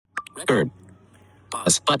Record.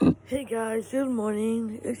 Pause button. Hey guys, good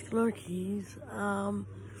morning. It's Narkeez.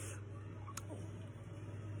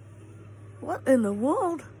 What in the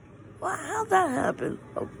world? How'd that happen?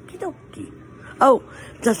 Okie dokie. Oh,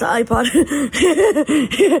 that's the iPod.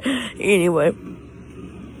 Anyway.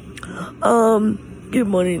 Good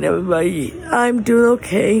morning everybody. I'm doing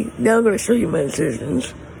okay. Now I'm gonna show you my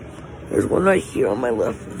incisions. There's one right here on my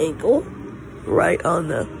left ankle. Right on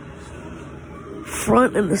the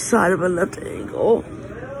front and the side of my left ankle.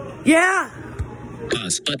 Yeah!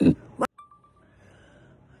 Pause button.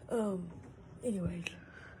 Anyways.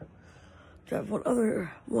 I have one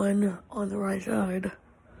other one on the right side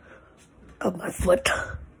of my foot.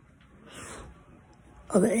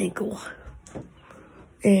 On the ankle.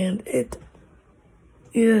 And it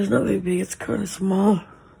is not very big, it's kind of small.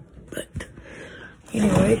 But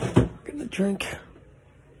anyway, gonna drink.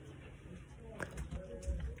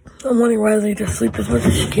 I'm wanting Riley to sleep as much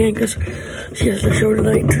as she can because she has the show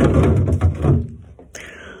tonight.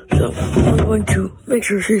 So I'm going to make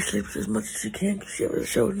sure she sleeps as much as she can because she has a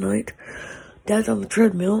show tonight. Dad's on the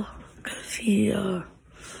treadmill because he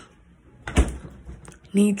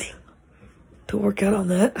needs to work out on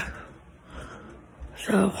that.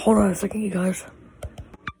 So hold on a second, you guys.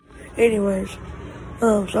 Anyways,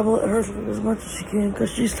 so I'm gonna let her sleep as much as she can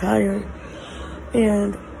because she's tired.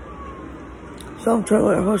 And so I'm trying to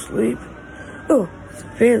let her sleep. Oh,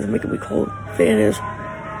 fan's making me cold. Fan is.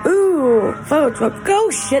 Ooh, fire truck. Oh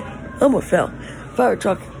shit! Almost fell. Fire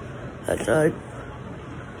truck outside.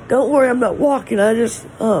 Don't worry, I'm not walking. I just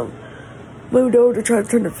moved over to try to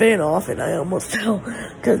turn the fan off, and I almost fell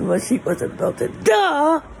because my seat wasn't belted.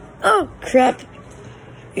 Duh! Oh crap.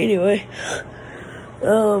 Anyway,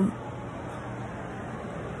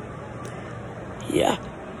 yeah.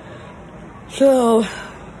 So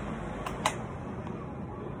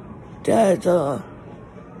Dad's on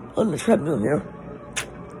the treadmill here.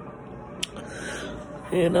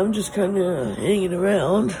 And I'm just kind of hanging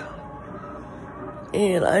around.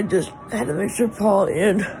 And I just had to make sure Paul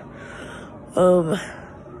and, Paul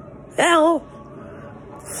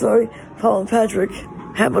and Patrick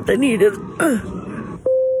had what they needed.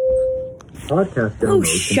 Podcast download. Oh,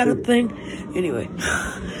 shut up thing. Anyway.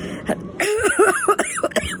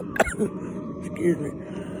 Excuse me.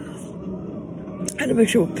 Had to make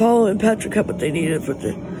sure Paul and Patrick had what they needed for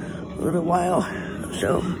the little while.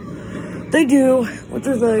 So, they do, which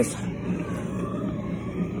is nice.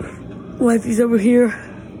 Wifey's over here,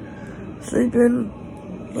 sleeping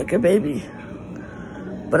like a baby.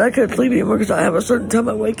 But I couldn't sleep anymore because I have a certain time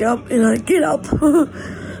I wake up and I get up.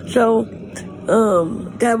 So,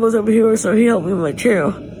 Dad was over here, so he helped me with my chair.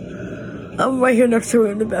 I'm right here next to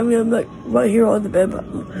her in the bed. I mean, I'm like right here on the bed, but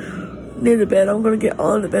near the bed. I'm gonna get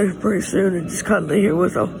on the bed pretty soon and just kind of lay here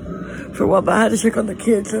with her for a while. But I had to check on the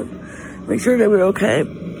kids and make sure they were okay.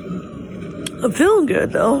 I'm feeling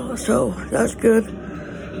good though, so that's good.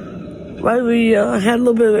 Riley had a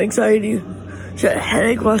little bit of anxiety. She had a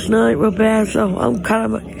headache last night real bad, so I'm kind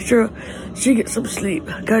of making sure she gets some sleep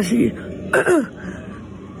because she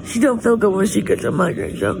don't feel good when she gets a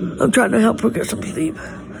migraine, so I'm trying to help her get some sleep.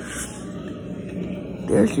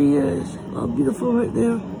 There she is, all beautiful right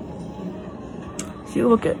there. See,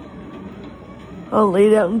 look at, all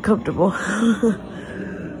laid out and comfortable.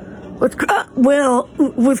 With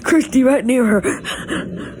Christy right near her.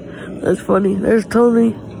 That's funny. There's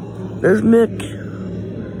Tony. There's Mick.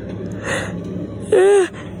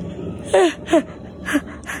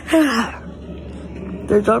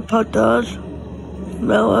 There's our Patas.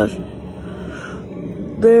 Melas.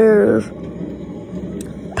 There's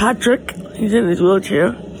Patrick. He's in his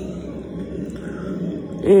wheelchair.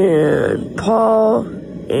 And Paul.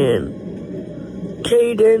 And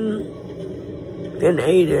Caden. And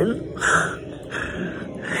Aiden.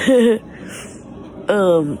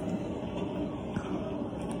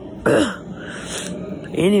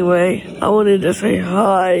 Anyway, I wanted to say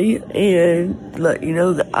hi and let you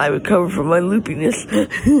know that I recovered from my loopiness.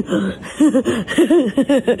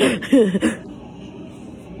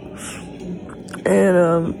 And,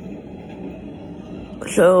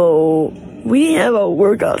 so we have a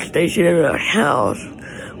workout station in our house.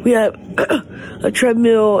 We have a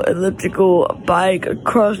treadmill, elliptical, a bike, a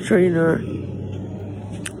cross trainer,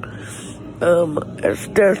 a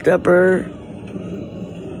stair stepper.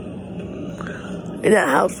 And that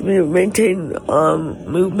helps me maintain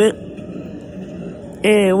movement.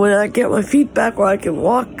 And when I get my feet back where I can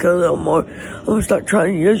walk a little more, I'm gonna start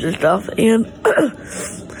trying to use this stuff. And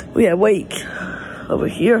we have weights over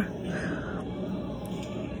here.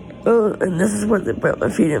 And this is what they put my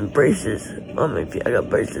feet in, braces on my feet. I got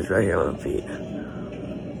braces right here on my feet.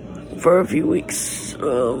 for a few weeks.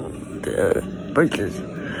 The braces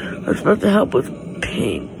are supposed to help with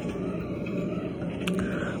pain.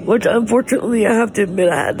 Which, unfortunately, I have to admit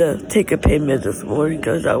I had to take a pain med this morning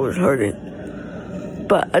because I was hurting.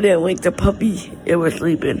 But I didn't wake the puppy. It was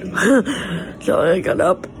sleeping. So I got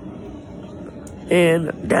up.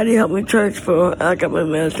 And Daddy helped me transfer. I got my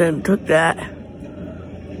medicine, took that.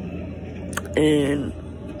 And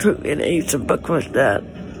ate some breakfast that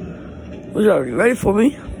was already ready for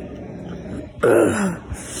me.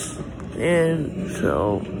 And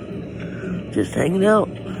so, just hanging out.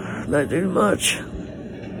 Not doing much.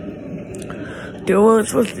 Doing what I'm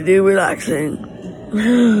supposed to do, relaxing.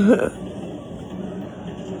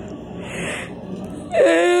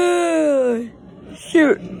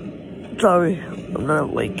 Shoot. Sorry, I'm not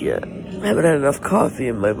awake yet. I haven't had enough coffee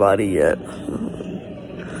in my body yet.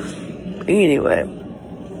 Anyway.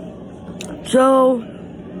 So,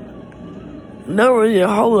 not really a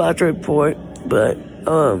whole lot to report, but,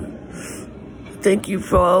 thank you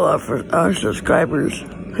for all our subscribers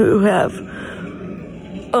who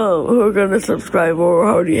are gonna subscribe or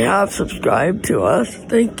already have subscribed to us.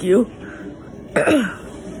 Thank you.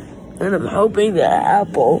 And I'm hoping that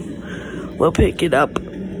Apple will pick it up.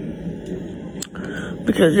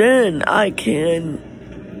 Because then I can,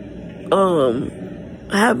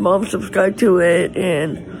 have Mom subscribe to it,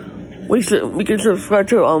 and we can subscribe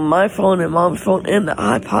to it on my phone and Mom's phone and the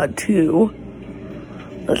iPod too.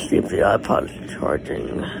 Let's see if the iPod is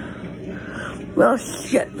charging. Well,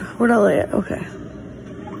 shit. Where'd I lay it? Okay.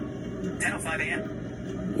 10:05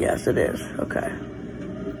 a.m. Yes, it is. Okay.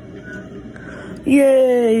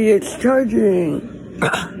 Yay! It's charging.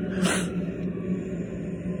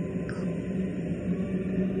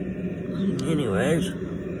 Anyways,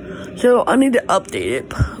 so I need to update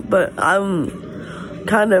it, but I'm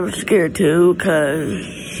kind of scared too, cause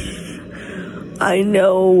I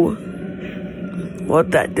know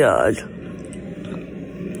what that does.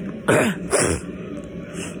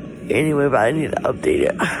 Anyway, but I need to update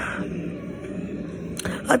it.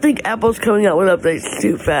 I think Apple's coming out with updates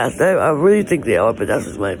too fast. I really think they are, but that's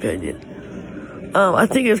just my opinion. I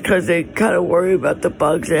think it's because they kind of worry about the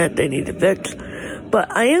bugs that they need to fix. But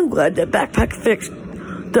I am glad that Backpack fixed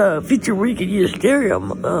the feature where you can use stereo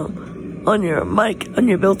on your mic, on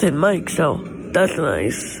your built-in mic. So that's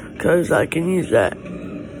nice because I can use that.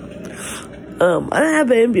 I have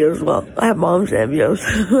ambios. Well, I have Mom's ambios,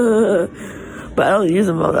 but I don't use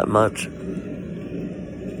them all that much.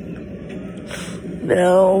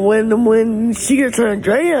 Now, when she gets her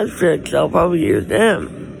Andreas fixed, I'll probably use them.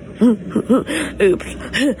 Oops.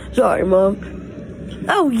 Sorry, Mom.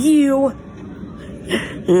 Oh, you.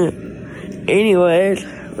 Anyways,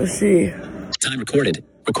 let's see. Time recorded.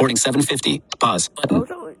 Recording 7:50. Pause button.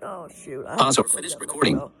 Oh, shoot. Pause or finish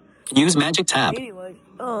recording. Can use magic tab. Anyways,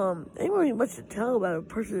 ain't really much to tell about a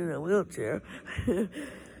person in a wheelchair.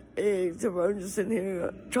 Except I'm just sitting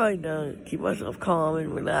here trying to keep myself calm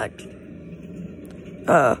and relaxed.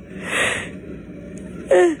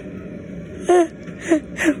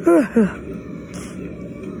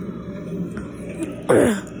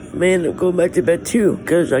 Man, I'm going back to bed too,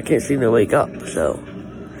 because I can't seem to wake up, so.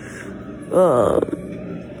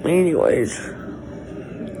 Anyways.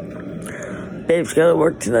 Babe's gotta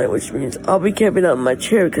work tonight, which means I'll be camping out in my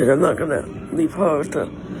chair, because I'm not gonna leave her to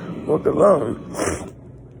work alone.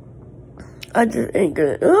 I just ain't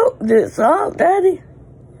gonna. Oh, did it stop, Daddy?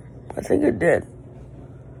 I think it did.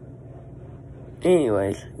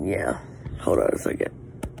 Anyways, yeah. Hold on a second.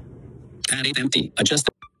 Pad 8 empty. Adjust.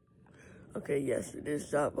 Okay, yes, it is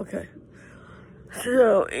stop. Okay.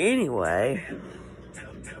 So, anyway.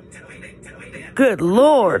 Good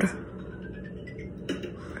Lord.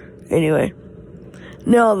 Anyway.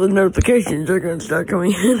 Now the notifications are going to start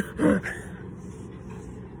coming in.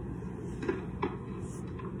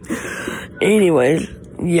 Anyways,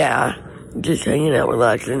 yeah. Just hanging out,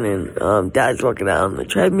 relaxing, and Dad's working out on the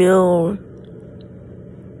treadmill.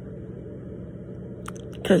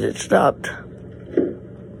 Because it stopped.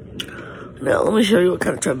 Now, let me show you what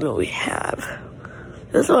kind of treadmill we have.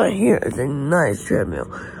 This one here is a nice treadmill.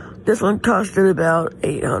 This one costed about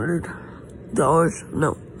 $800.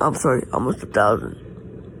 No, I'm sorry, almost $1,000.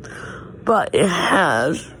 But it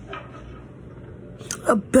has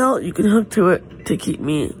a belt you can hook to it to keep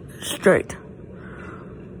me straight.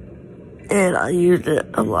 And I used it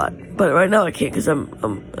a lot. But right now I can't because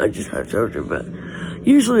I just had surgery. But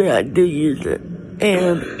usually I do use it.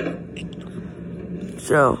 And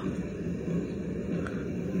so,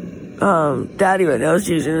 Daddy right now is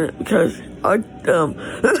using it because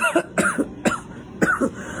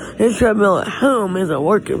his treadmill at home isn't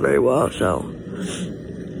working very well, so,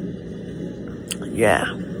 yeah.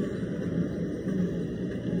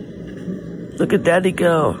 Look at Daddy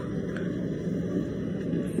go.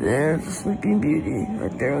 There's the Sleeping Beauty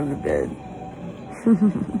right there on the bed.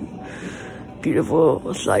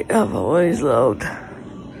 Beautiful sight I've always loved.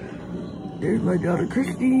 There's my daughter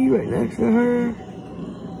Christy right next to her.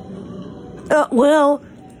 Well,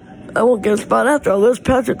 I won't get a spot after all. There's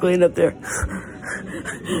Patrick laying up there.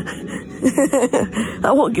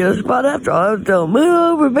 I won't get a spot after all. I'll tell him, move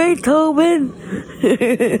over, Beethoven.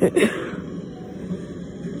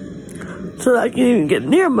 So I can't even get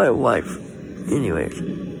near my wife. Anyways.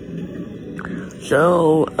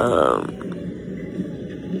 So,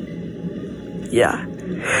 yeah.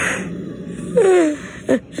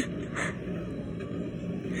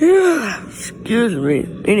 Excuse me.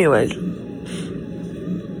 Anyways.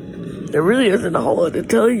 There really isn't a whole lot to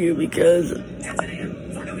tell you because...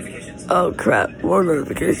 Oh crap, more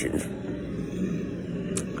notifications.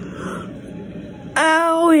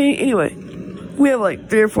 Ow! Anyway, we have like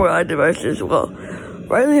 3 or 4 iDevices. Well,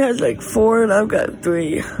 Riley has like 4 and I've got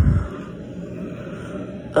 3.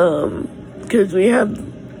 Cause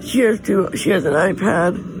she has an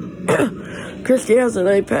iPad. Christy has an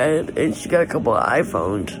iPad and she got a couple of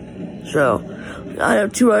iPhones. So, I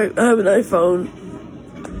have an iPhone,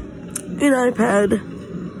 an iPad,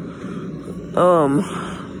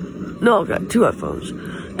 no, I've got 2 iPhones.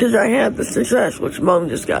 Cause I have the 6S, which Mom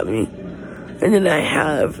just got me. And then I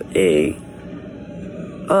have a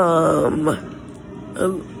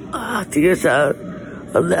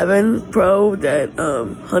 11 Pro that,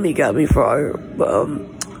 Honey got me for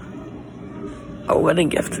our wedding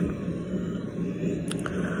gift.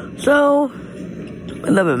 So,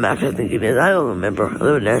 11 Max, I think it is. I don't remember.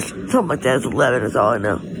 11S. Something like that. It's 11 is all I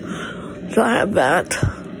know. So I have that,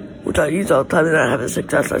 which I use all the time, and I have a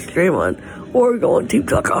 6S I stream on, or go on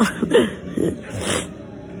TikTok on.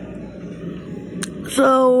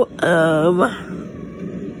 So,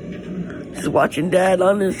 just watching Dad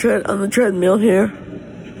on the treadmill here,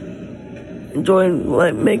 enjoying,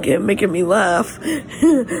 like, making me laugh.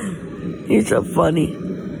 He's so funny.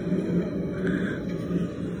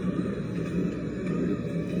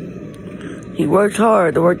 He works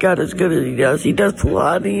hard to work out as good as he does. He does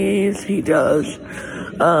Pilates. He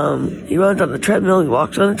runs on the treadmill. He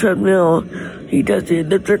walks on the treadmill. He does the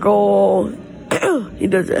elliptical. He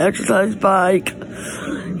does the exercise bike.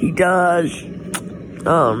 He does,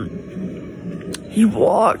 he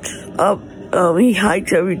walks up, he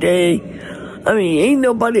hikes every day. I mean, ain't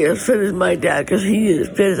nobody as fit as my dad, cause he is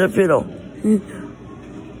fit as a fiddle.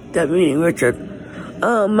 That meaning Richard.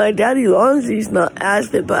 My daddy longs, he's not as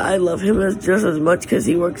fit, but I love him just as much cause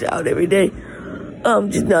he works out every day.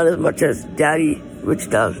 Just not as much as Daddy Rich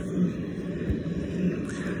does.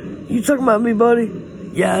 You talking about me, buddy?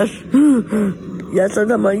 Yes. Yes, I'm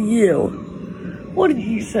talking about you. What did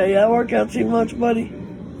you say? I work out too much, buddy?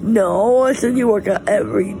 No, I said you work out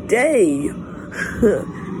every day.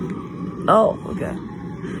 Oh, okay.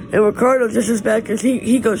 And Ricardo just as bad because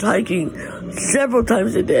he goes hiking several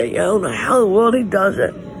times a day. I don't know how in the world he does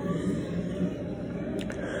it.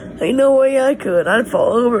 Ain't no way I could. I'd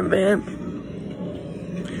fall over, man.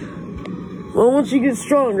 Well, once you get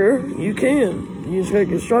stronger, you can. You just gotta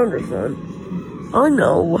get stronger, son. I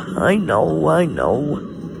know.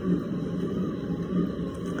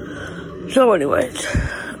 So anyways,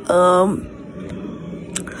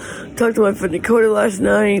 talked to my friend Dakota last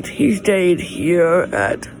night. He stayed here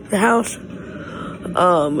at the house.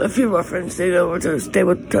 A few of our friends stayed over to stay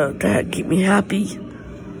with, to keep me happy.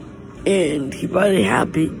 And he finally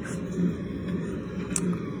happy.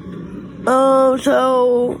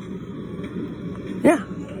 So, yeah.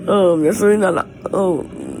 That's really not,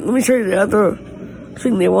 let me show you the other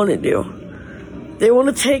thing they want to do. They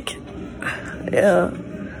want to take,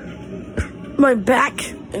 my back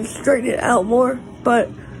and straighten it out more, but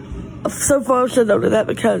so far I've said no to that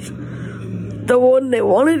because the one they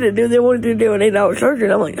wanted to do an 8-hour surgery,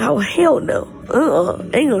 and I'm like, oh, hell no.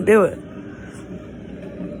 Ain't gonna do it.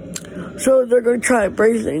 So they're gonna try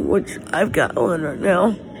bracing, which I've got one right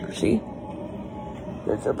now. See?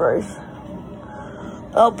 There's a brace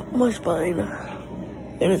up my spine,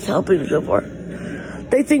 and it's helping so far.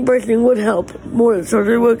 They think bracing would help more than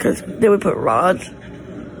surgery would because they would put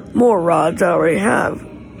more rods I already have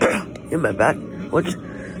in my back, which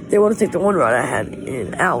they want to take the one rod I had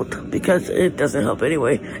in out because it doesn't help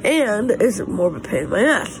anyway, and it's more of a pain in my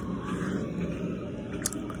ass.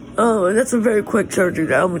 And that's a very quick surgery.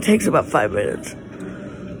 That only takes about 5 minutes.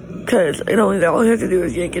 Cause all you have to do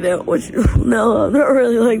is yank it out, which, no, I'm not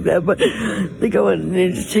really like that, but they go in and they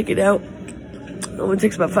just take it out. It only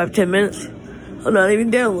takes about 5-10 minutes. I'm not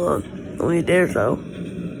even down long. Only a day or so.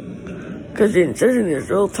 Cause the incision is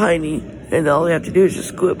real tiny, and all they have to do is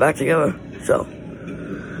just glue it back together. So,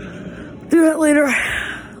 do that later.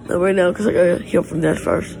 Not right now, because I gotta heal from this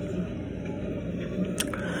first.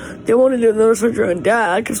 They want to do another surgery on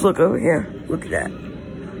Dad, because look over here. Look at that.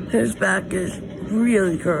 His back is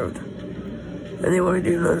really curved. And they want to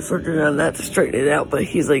do another surgery on that to straighten it out, but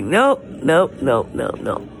he's like, nope.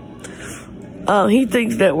 He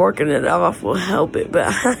thinks that working it off will help it, but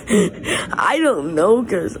I don't know,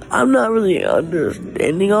 because I'm not really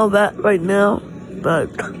understanding all that right now. But,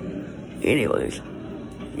 anyways,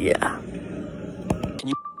 yeah.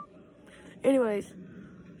 Anyways,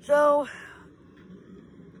 so,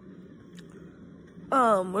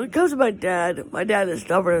 when it comes to my dad is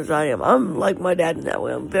stubborn as I am. I'm like my dad in that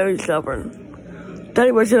way. I'm very stubborn.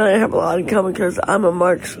 Daddy Bush and I have a lot in common because I'm a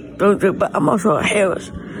Marx, but I'm also a Harris.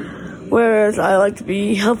 Whereas I like to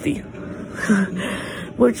be healthy.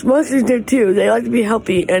 Which Marxists do too. They like to be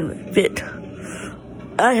healthy and fit.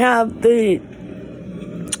 I have the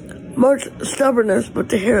Marx stubbornness, but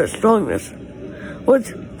the Harris strongness.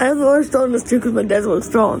 Which, I have the Marx strongness too because my dad's really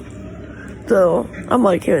strong. So, I'm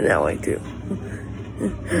like him in that way too.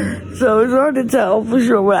 So, it's hard to tell for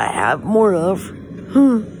sure what I have more of.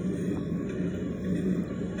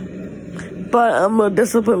 But I'm a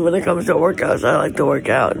disciplined when it comes to workouts. I like to work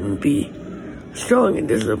out and be strong and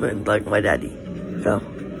disciplined like my daddy. So,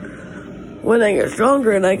 when I get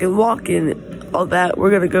stronger and I can walk in all that, we're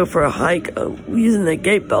going to go for a hike using the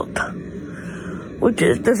gate belt. Which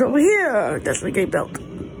is this over here. That's the gate belt.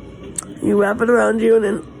 You wrap it around you and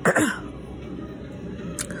then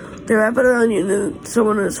they wrap it around you and then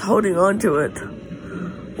someone is holding onto it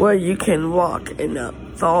where you can walk and not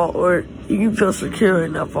fall, or you can feel secure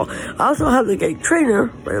and not fall. I also have the gate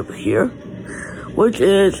trainer right over here, which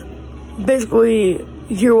is basically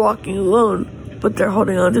you're walking alone, but they're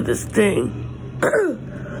holding onto this thing.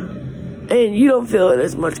 And you don't feel it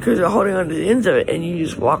as much because they're holding onto the ends of it and you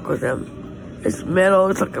just walk with them. It's metal,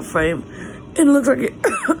 it's like a frame, and it looks like it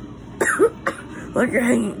like you're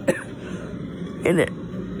hanging in it.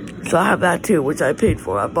 So I have that too, which I paid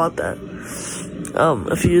for. I bought that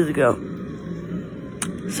a few years ago.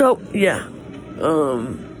 So, yeah,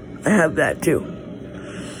 I have that too.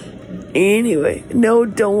 Anyway, no,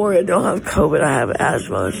 don't worry, I don't have COVID, I have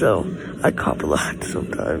asthma, so I cough a lot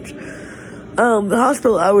sometimes. The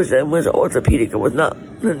hospital I was in was orthopedic, it was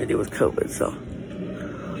nothing to do with COVID, so,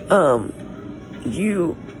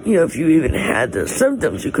 you know, if you even had the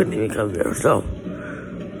symptoms, you couldn't even come there, so,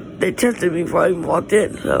 they tested me before I even walked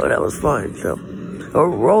in, so that was fine, so, or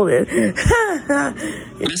rolled in.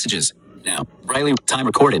 Messages. Now, Riley, time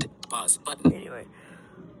recorded. Pause button. Anyway.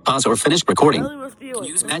 Pause or finish recording. Riley must be awake.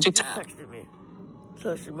 Use magic She tab. texted me.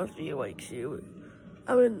 So she must be awake.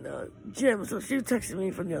 I'm in the gym, so she texted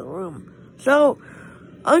me from the other room. So,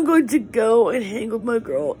 I'm going to go and hang with my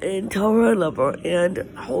girl and tell her I love her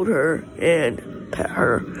and hold her and pet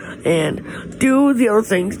her and do the other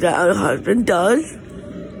things that our husband does.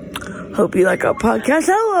 Hope you like our podcast.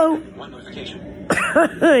 Hello! One notification.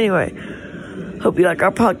 Anyway. Hope you like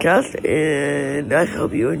our podcast, and I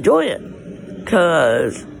hope you enjoy it,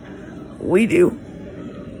 because we do.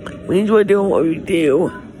 We enjoy doing what we do,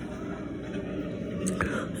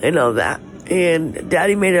 and all that. And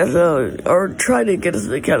Daddy made us, or tried to get us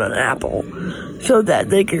an account on Apple, so that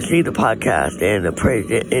they can see the podcast and appraise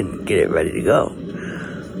it and get it ready to go.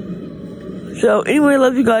 So, anyway,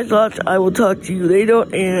 love you guys lots. I will talk to you later,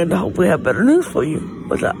 and hopefully have better news for you.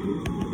 What's up?